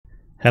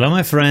Hello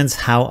my friends,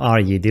 how are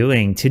you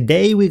doing?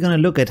 Today we're going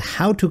to look at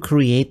how to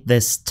create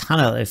this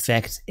tunnel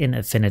effect in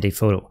Affinity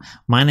Photo.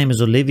 My name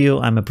is Olivio,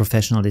 I'm a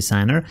professional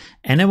designer,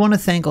 and I want to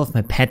thank all of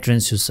my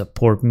patrons who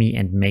support me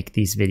and make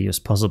these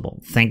videos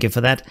possible. Thank you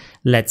for that.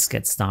 Let's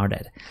get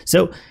started.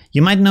 So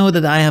you might know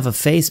that I have a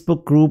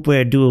Facebook group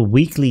where I do a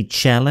weekly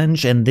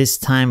challenge, and this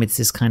time it's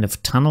this kind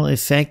of tunnel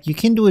effect. You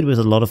can do it with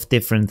a lot of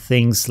different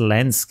things,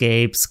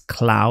 landscapes,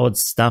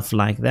 clouds, stuff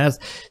like that.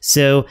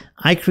 So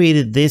I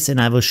created this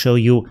and I will show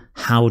you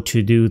how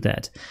to do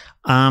that.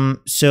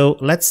 So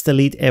let's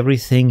delete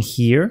everything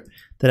here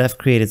that I've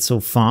created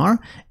so far.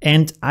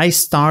 And I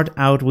start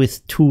out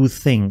with two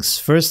things.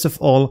 First of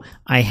all,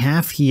 I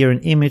have here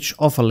an image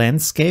of a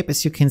landscape,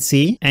 as you can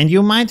see, and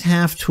you might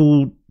have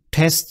to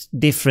test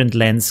different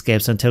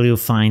landscapes until you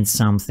find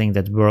something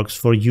that works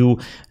for you.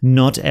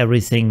 Not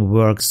everything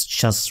works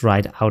just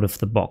right out of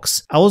the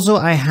box. Also,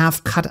 I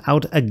have cut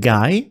out a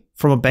guy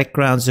from a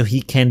background so he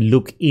can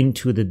look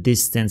into the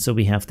distance, so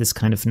we have this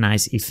kind of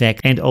nice effect,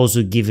 and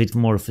also give it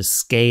more of a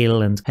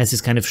scale and has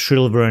this kind of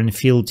silver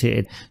feel to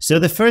it. So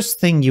the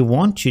first thing you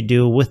want to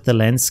do with the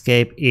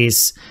landscape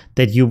is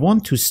that you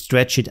want to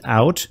stretch it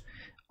out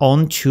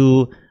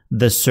onto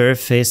the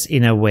surface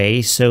in a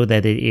way so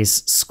that it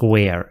is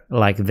square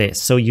like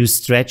this. So you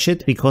stretch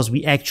it because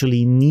we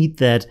actually need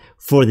that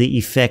for the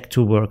effect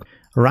to work.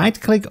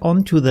 Right click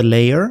onto the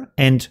layer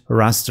and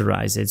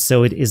rasterize it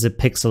so it is a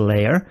pixel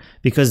layer,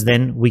 because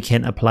then we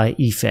can apply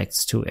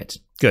effects to it.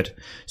 Good.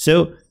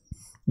 So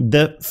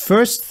the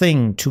first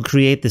thing to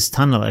create this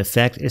tunnel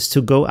effect is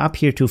to go up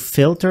here to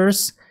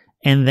filters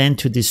and then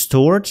to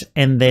distort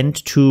and then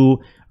to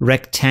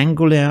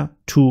rectangular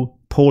to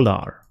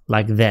polar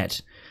like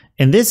that.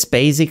 And this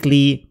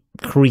basically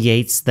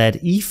creates that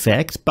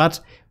effect, but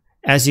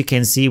as you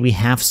can see, we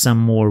have some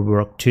more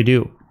work to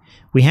do.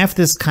 We have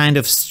this kind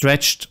of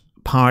stretched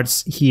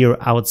parts here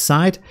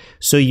outside,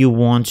 so you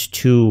want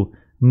to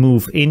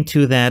move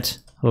into that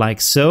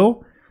like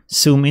so,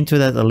 zoom into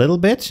that a little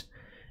bit,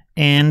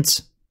 and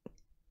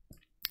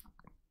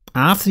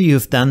after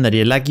you've done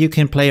that, you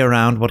can play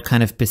around what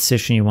kind of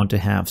position you want to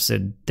have. So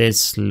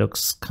this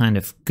looks kind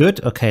of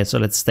good. Okay, so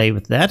let's stay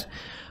with that.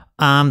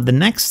 The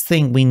next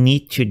thing we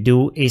need to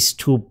do is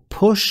to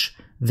push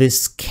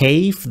this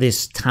cave,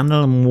 this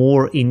tunnel,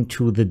 more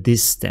into the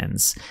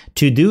distance.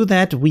 To do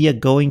that, we are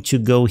going to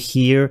go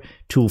here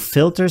to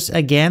filters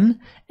again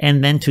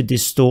and then to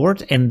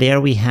distort, and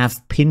there we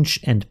have pinch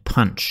and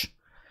punch.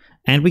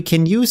 And we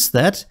can use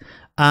that.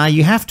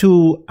 You have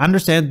to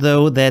understand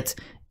though that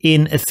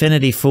in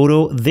Affinity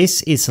Photo,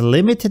 this is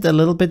limited a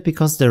little bit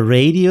because the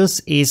radius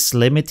is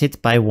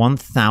limited by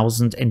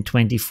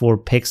 1024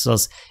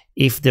 pixels.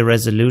 If the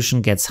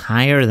resolution gets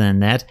higher than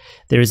that,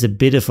 there is a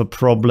bit of a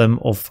problem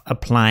of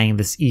applying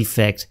this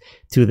effect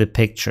to the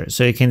picture.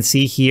 So you can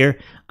see here,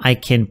 I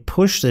can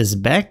push this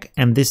back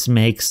and this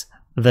makes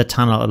the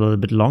tunnel a little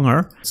bit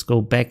longer. Let's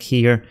go back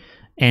here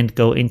and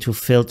go into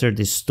filter,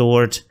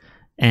 distort,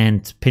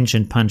 and pinch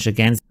and punch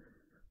again.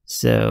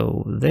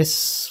 So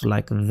this,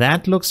 like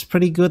that, looks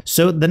pretty good.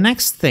 So the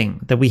next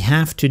thing that we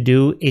have to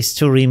do is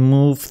to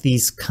remove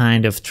these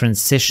kind of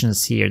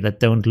transitions here that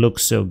don't look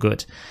so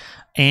good.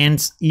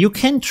 And you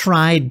can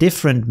try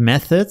different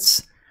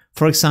methods.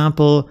 For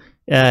example,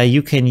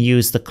 you can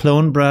use the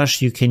clone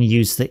brush, you can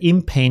use the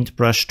inpaint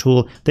brush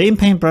tool. The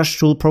inpaint brush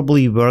tool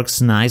probably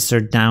works nicer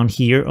down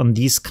here on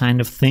these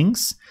kind of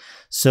things.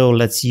 So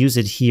let's use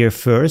it here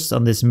first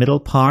on this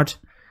middle part.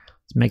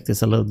 Let's make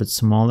this a little bit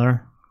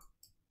smaller.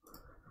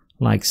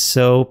 Like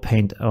so,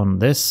 paint on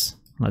this.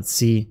 Let's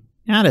see.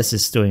 Yeah, this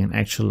is doing an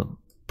actual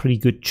pretty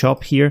good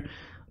job here.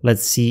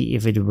 Let's see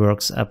if it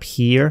works up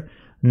here.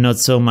 Not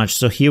so much.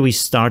 So here we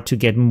start to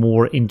get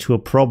more into a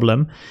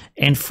problem.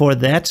 And for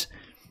that,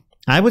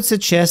 I would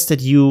suggest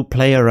that you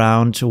play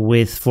around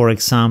with, for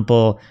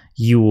example,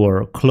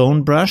 your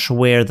clone brush,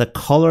 where the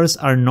colors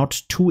are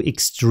not too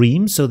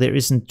extreme, so there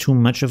isn't too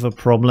much of a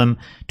problem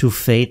to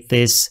fade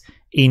this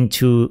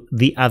into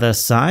the other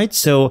side.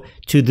 So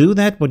to do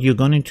that, what you're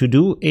going to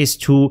do is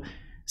to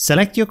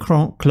select your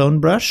clone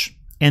brush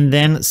and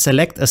then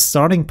select a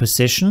starting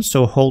position.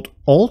 So hold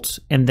Alt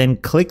and then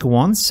click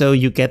once, so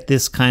you get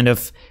this kind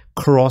of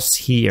cross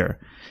here.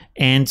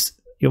 And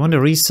you want to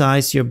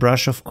resize your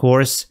brush, of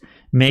course.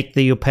 Make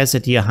the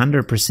opacity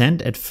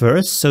 100% at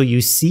first, so you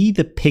see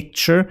the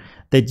picture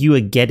that you are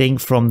getting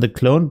from the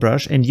clone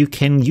brush, and you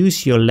can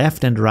use your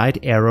left and right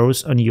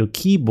arrows on your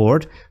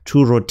keyboard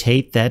to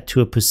rotate that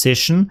to a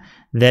position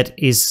that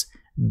is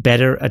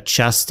better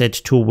adjusted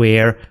to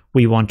where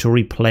we want to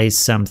replace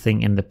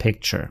something in the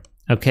picture.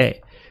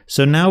 Okay,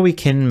 so now we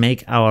can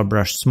make our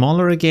brush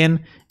smaller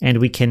again, and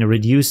we can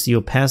reduce the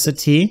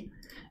opacity,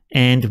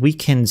 and we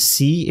can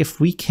see if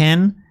we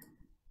can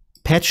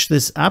patch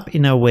this up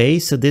in a way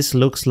so this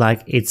looks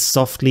like it's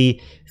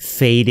softly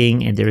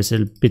fading and there is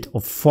a bit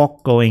of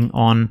fog going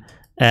on.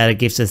 It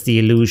gives us the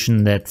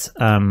illusion that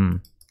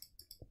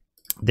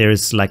there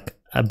is like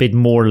a bit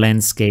more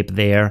landscape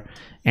there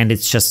and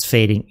it's just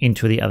fading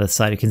into the other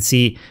side. You can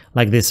see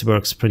like this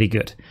works pretty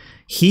good.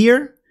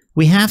 Here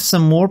we have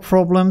some more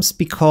problems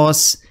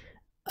because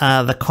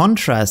the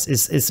contrast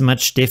is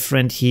much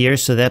different here,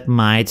 so that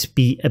might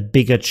be a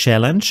bigger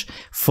challenge.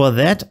 For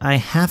that, I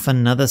have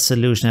another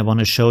solution I want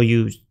to show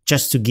you,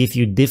 just to give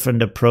you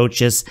different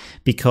approaches,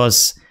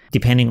 because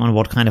depending on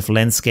what kind of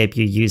landscape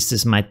you use,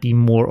 this might be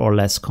more or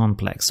less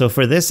complex. So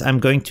for this, I'm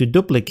going to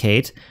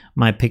duplicate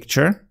my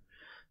picture,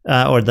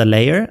 or the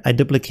layer. I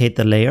duplicate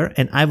the layer,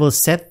 and I will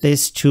set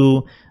this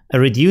to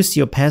reduce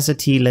the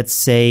opacity, let's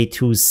say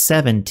to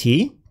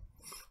 70.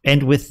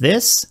 And with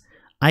this,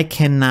 I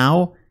can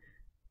now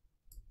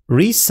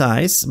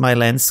resize my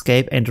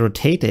landscape and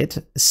rotate it.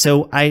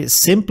 So I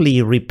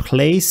simply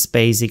replace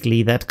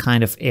basically that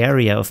kind of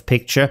area of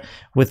picture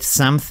with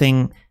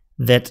something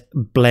that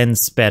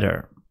blends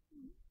better.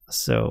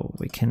 So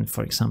we can,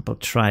 for example,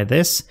 try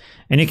this.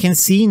 And you can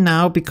see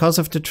now, because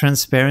of the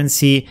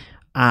transparency,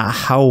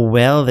 how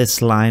well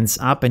this lines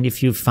up. And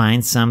if you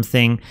find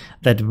something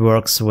that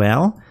works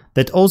well,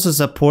 that also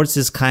supports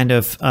this kind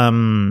of,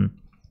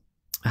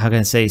 how can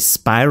I say,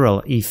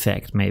 spiral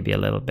effect, maybe a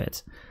little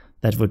bit.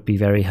 That would be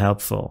very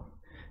helpful.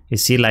 You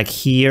see, like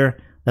here,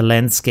 the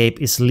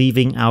landscape is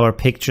leaving our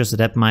picture, so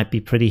that might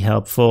be pretty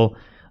helpful.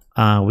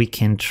 We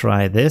can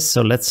try this.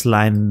 So let's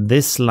line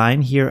this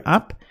line here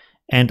up.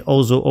 And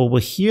also over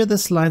here,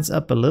 this lines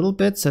up a little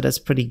bit, so that's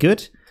pretty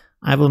good.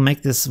 I will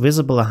make this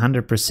visible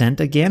 100%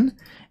 again.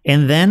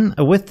 And then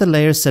with the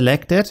layer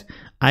selected,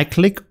 I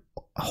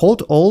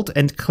hold Alt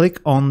and click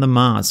on the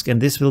mask.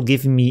 And this will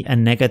give me a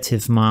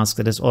negative mask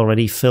that is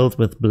already filled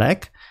with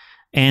black.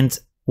 And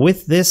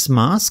with this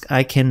mask,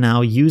 I can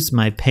now use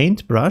my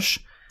paintbrush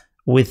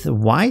with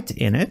white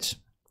in it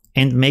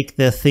and make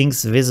the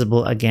things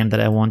visible again that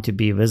I want to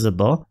be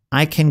visible.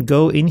 I can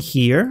go in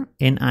here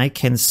and I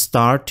can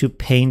start to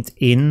paint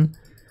in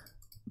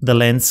the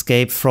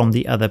landscape from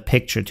the other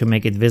picture to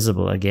make it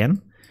visible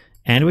again.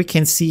 And we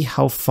can see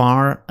how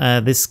far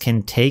this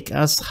can take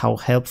us, how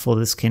helpful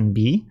this can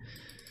be.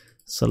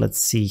 So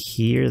let's see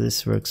here,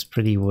 this works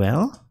pretty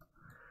well.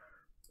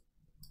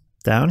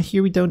 Down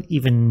here we don't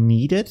even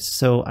need it,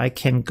 so I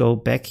can go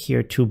back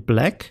here to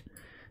black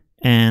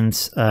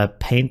and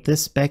paint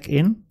this back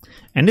in.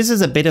 And this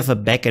is a bit of a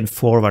back and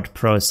forward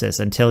process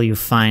until you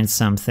find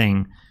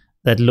something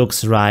that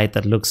looks right,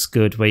 that looks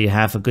good, where you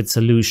have a good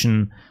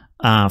solution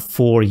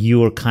for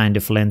your kind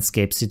of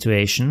landscape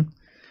situation.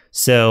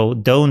 So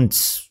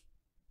don't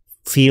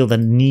feel the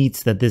need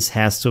that this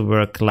has to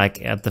work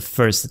like at the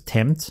first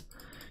attempt.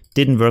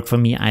 Didn't work for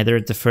me either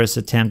at the first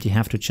attempt. You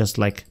have to just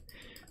like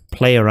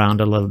play around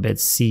a little bit,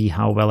 see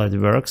how well it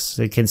works.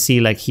 So you can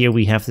see like here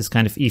we have this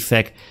kind of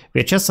effect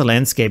where just the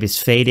landscape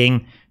is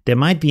fading. There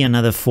might be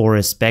another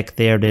forest back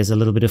there. There's a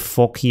little bit of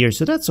fog here,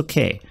 so that's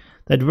okay.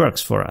 That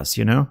works for us,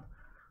 you know.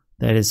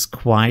 That is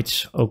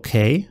quite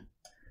okay.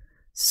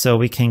 So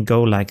we can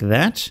go like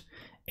that.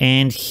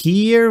 And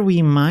here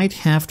we might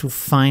have to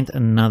find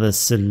another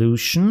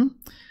solution.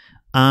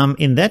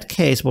 In that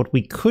case, what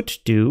we could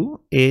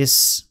do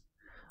is,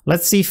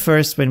 let's see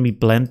first when we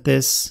blend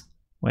this.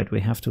 Wait,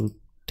 we have to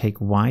take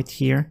white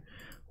here.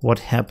 What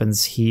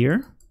happens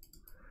here?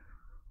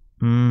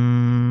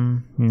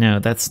 No,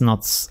 that's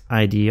not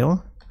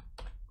ideal.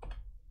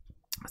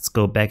 Let's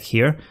go back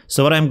here.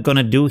 So what I'm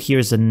gonna do here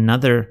is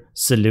another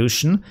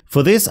solution.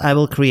 For this, I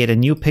will create a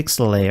new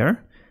pixel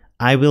layer.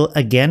 I will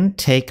again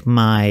take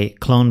my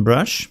clone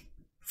brush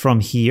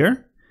from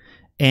here,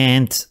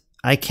 and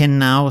I can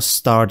now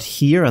start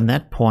here on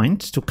that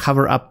point to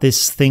cover up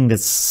this thing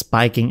that's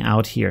spiking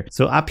out here.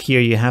 So up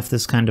here you have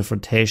this kind of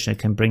rotation. I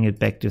can bring it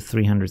back to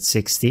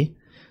 360.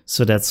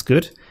 So that's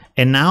good.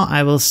 And now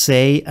I will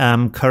say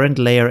current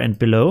layer and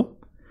below.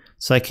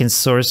 So I can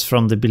source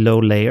from the below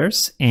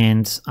layers,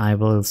 and I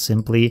will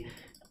simply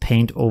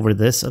paint over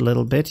this a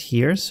little bit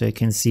here. So you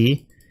can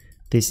see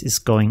this is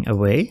going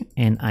away,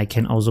 and I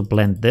can also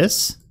blend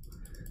this,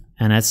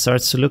 and that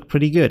starts to look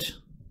pretty good.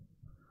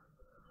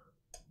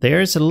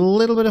 There's a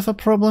little bit of a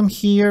problem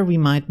here. We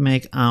might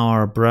make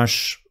our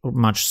brush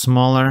much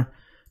smaller.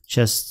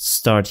 Just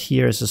start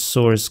here as a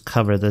source,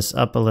 cover this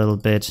up a little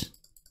bit.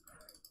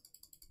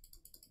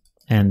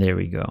 And there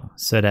we go.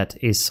 So that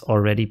is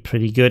already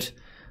pretty good.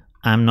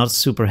 I'm not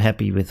super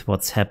happy with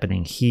what's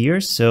happening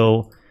here.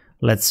 So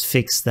let's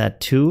fix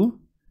that too.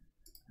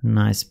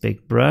 Nice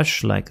big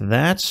brush like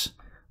that.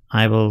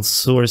 I will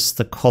source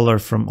the color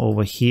from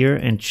over here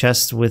and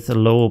just with a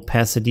low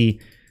opacity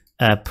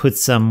put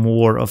some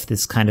more of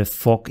this kind of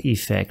fog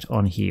effect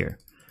on here.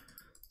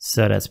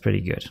 So that's pretty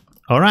good.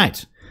 All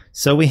right,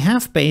 so we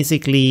have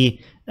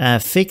basically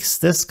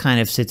fixed this kind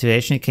of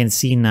situation. You can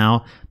see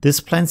now this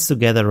blends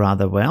together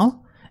rather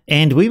well.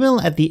 And we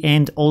will at the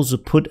end also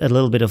put a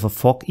little bit of a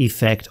fog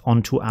effect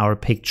onto our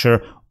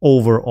picture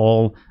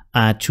overall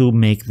to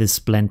make this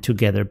blend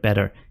together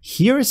better.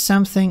 Here is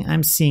something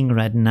I'm seeing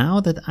right now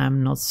that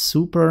I'm not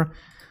super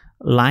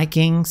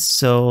liking.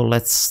 So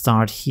let's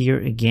start here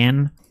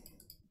again.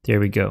 There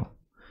we go.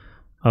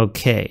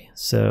 Okay,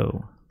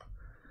 so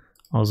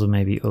also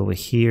maybe over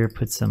here,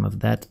 put some of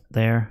that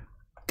there.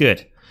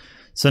 Good.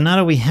 So now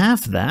that we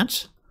have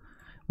that,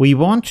 we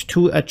want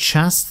to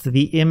adjust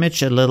the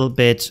image a little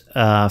bit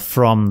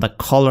from the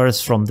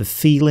colors, from the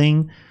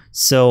feeling.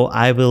 So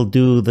I will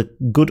do the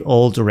good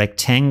old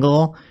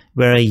rectangle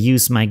where I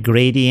use my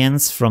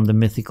gradients from the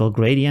Mythical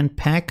Gradient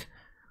pack.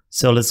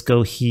 So let's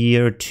go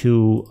here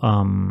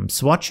to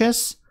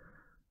swatches.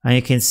 And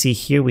you can see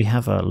here we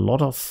have a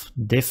lot of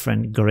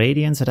different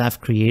gradients that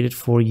I've created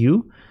for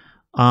you.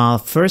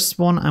 First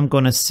one I'm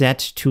going to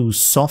set to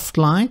soft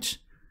light.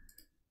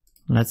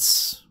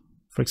 Let's,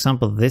 for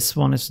example, this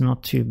one is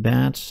not too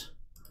bad.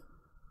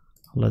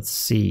 Let's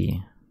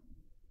see.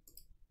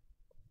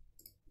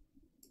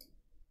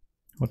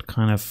 What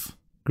kind of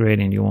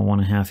gradient you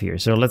want to have here.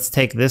 So let's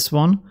take this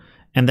one,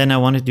 and then I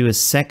want to do a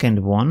second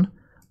one.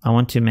 I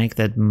want to make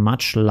that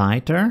much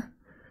lighter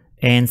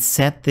and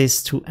set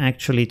this to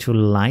actually to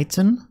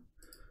lighten.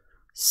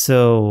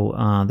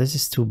 So this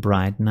is too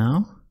bright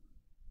now.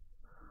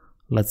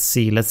 Let's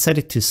see, let's set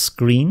it to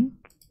screen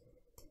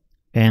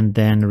and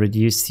then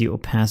reduce the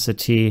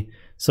opacity.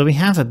 So we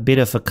have a bit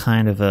of a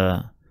kind of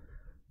a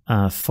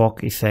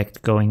fog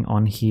effect going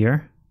on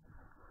here,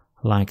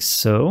 like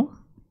so.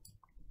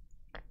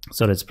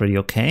 So that's pretty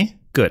okay.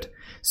 Good.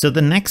 So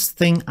the next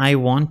thing I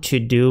want to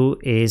do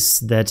is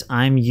that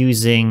I'm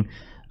using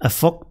a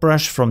fog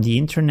brush from the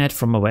internet,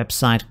 from a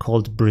website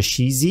called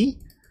Brushizi.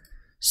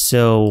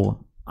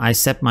 So I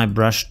set my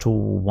brush to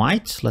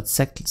white. Let's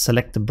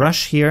select the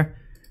brush here,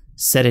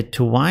 set it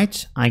to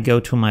white. I go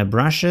to my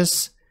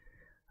brushes,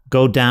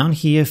 go down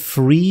here,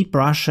 free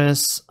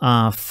brushes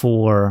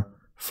for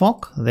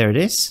fog. There it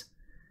is.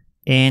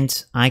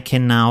 And I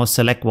can now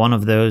select one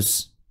of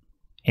those,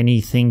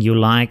 anything you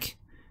like.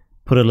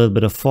 Put a little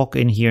bit of fog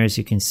in here, as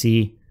you can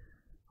see,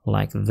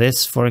 like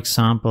this, for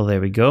example.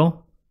 There we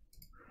go.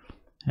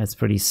 That's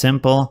pretty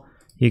simple.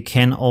 You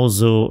can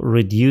also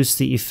reduce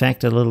the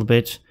effect a little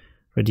bit,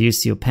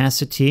 reduce the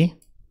opacity.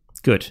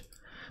 Good.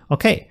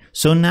 Okay,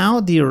 so now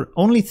the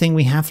only thing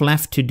we have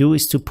left to do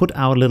is to put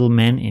our little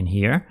man in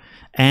here.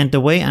 And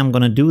the way I'm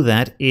going to do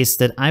that is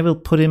that I will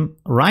put him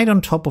right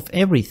on top of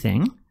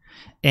everything,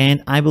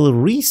 and I will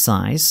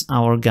resize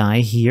our guy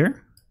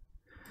here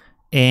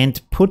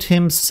and put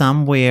him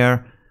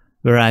somewhere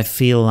where I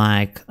feel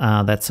like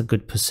that's a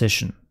good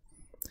position.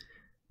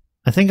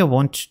 I think I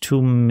want to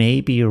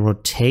maybe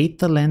rotate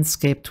the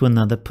landscape to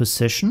another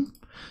position.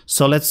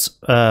 So let's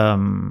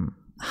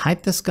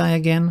hide this guy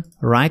again,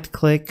 right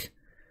click,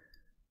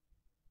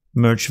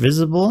 merge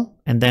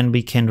visible, and then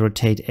we can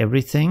rotate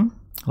everything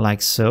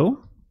like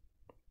so.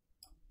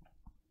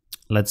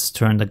 Let's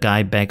turn the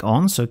guy back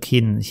on so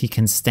he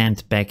can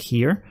stand back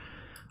here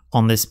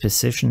on this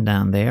position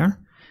down there.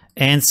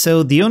 And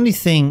so the only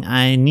thing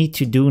I need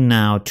to do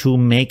now to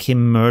make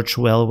him merge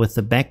well with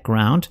the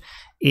background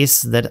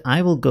is that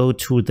I will go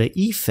to the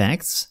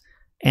effects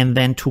and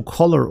then to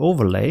color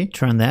overlay,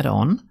 turn that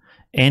on,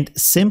 and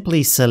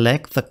simply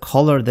select the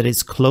color that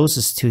is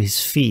closest to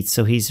his feet.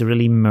 So he's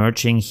really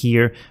merging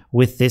here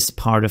with this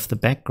part of the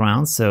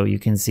background. So you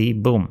can see,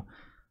 boom,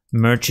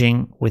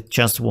 merging with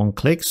just one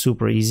click,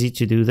 super easy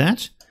to do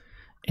that.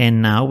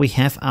 And now we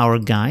have our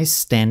guy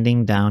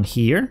standing down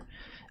here,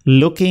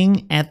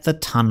 looking at the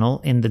tunnel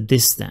in the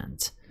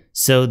distance.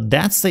 So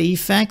that's the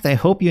effect. I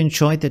hope you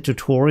enjoyed the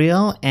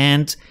tutorial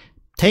and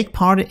take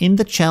part in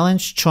the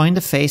challenge. Join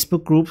the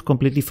Facebook group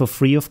completely for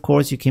free, of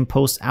course. You can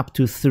post up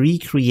to 3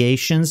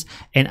 creations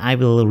and I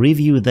will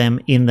review them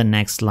in the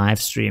next live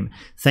stream.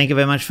 Thank you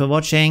very much for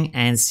watching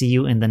and see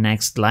you in the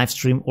next live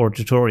stream or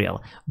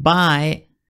tutorial. Bye!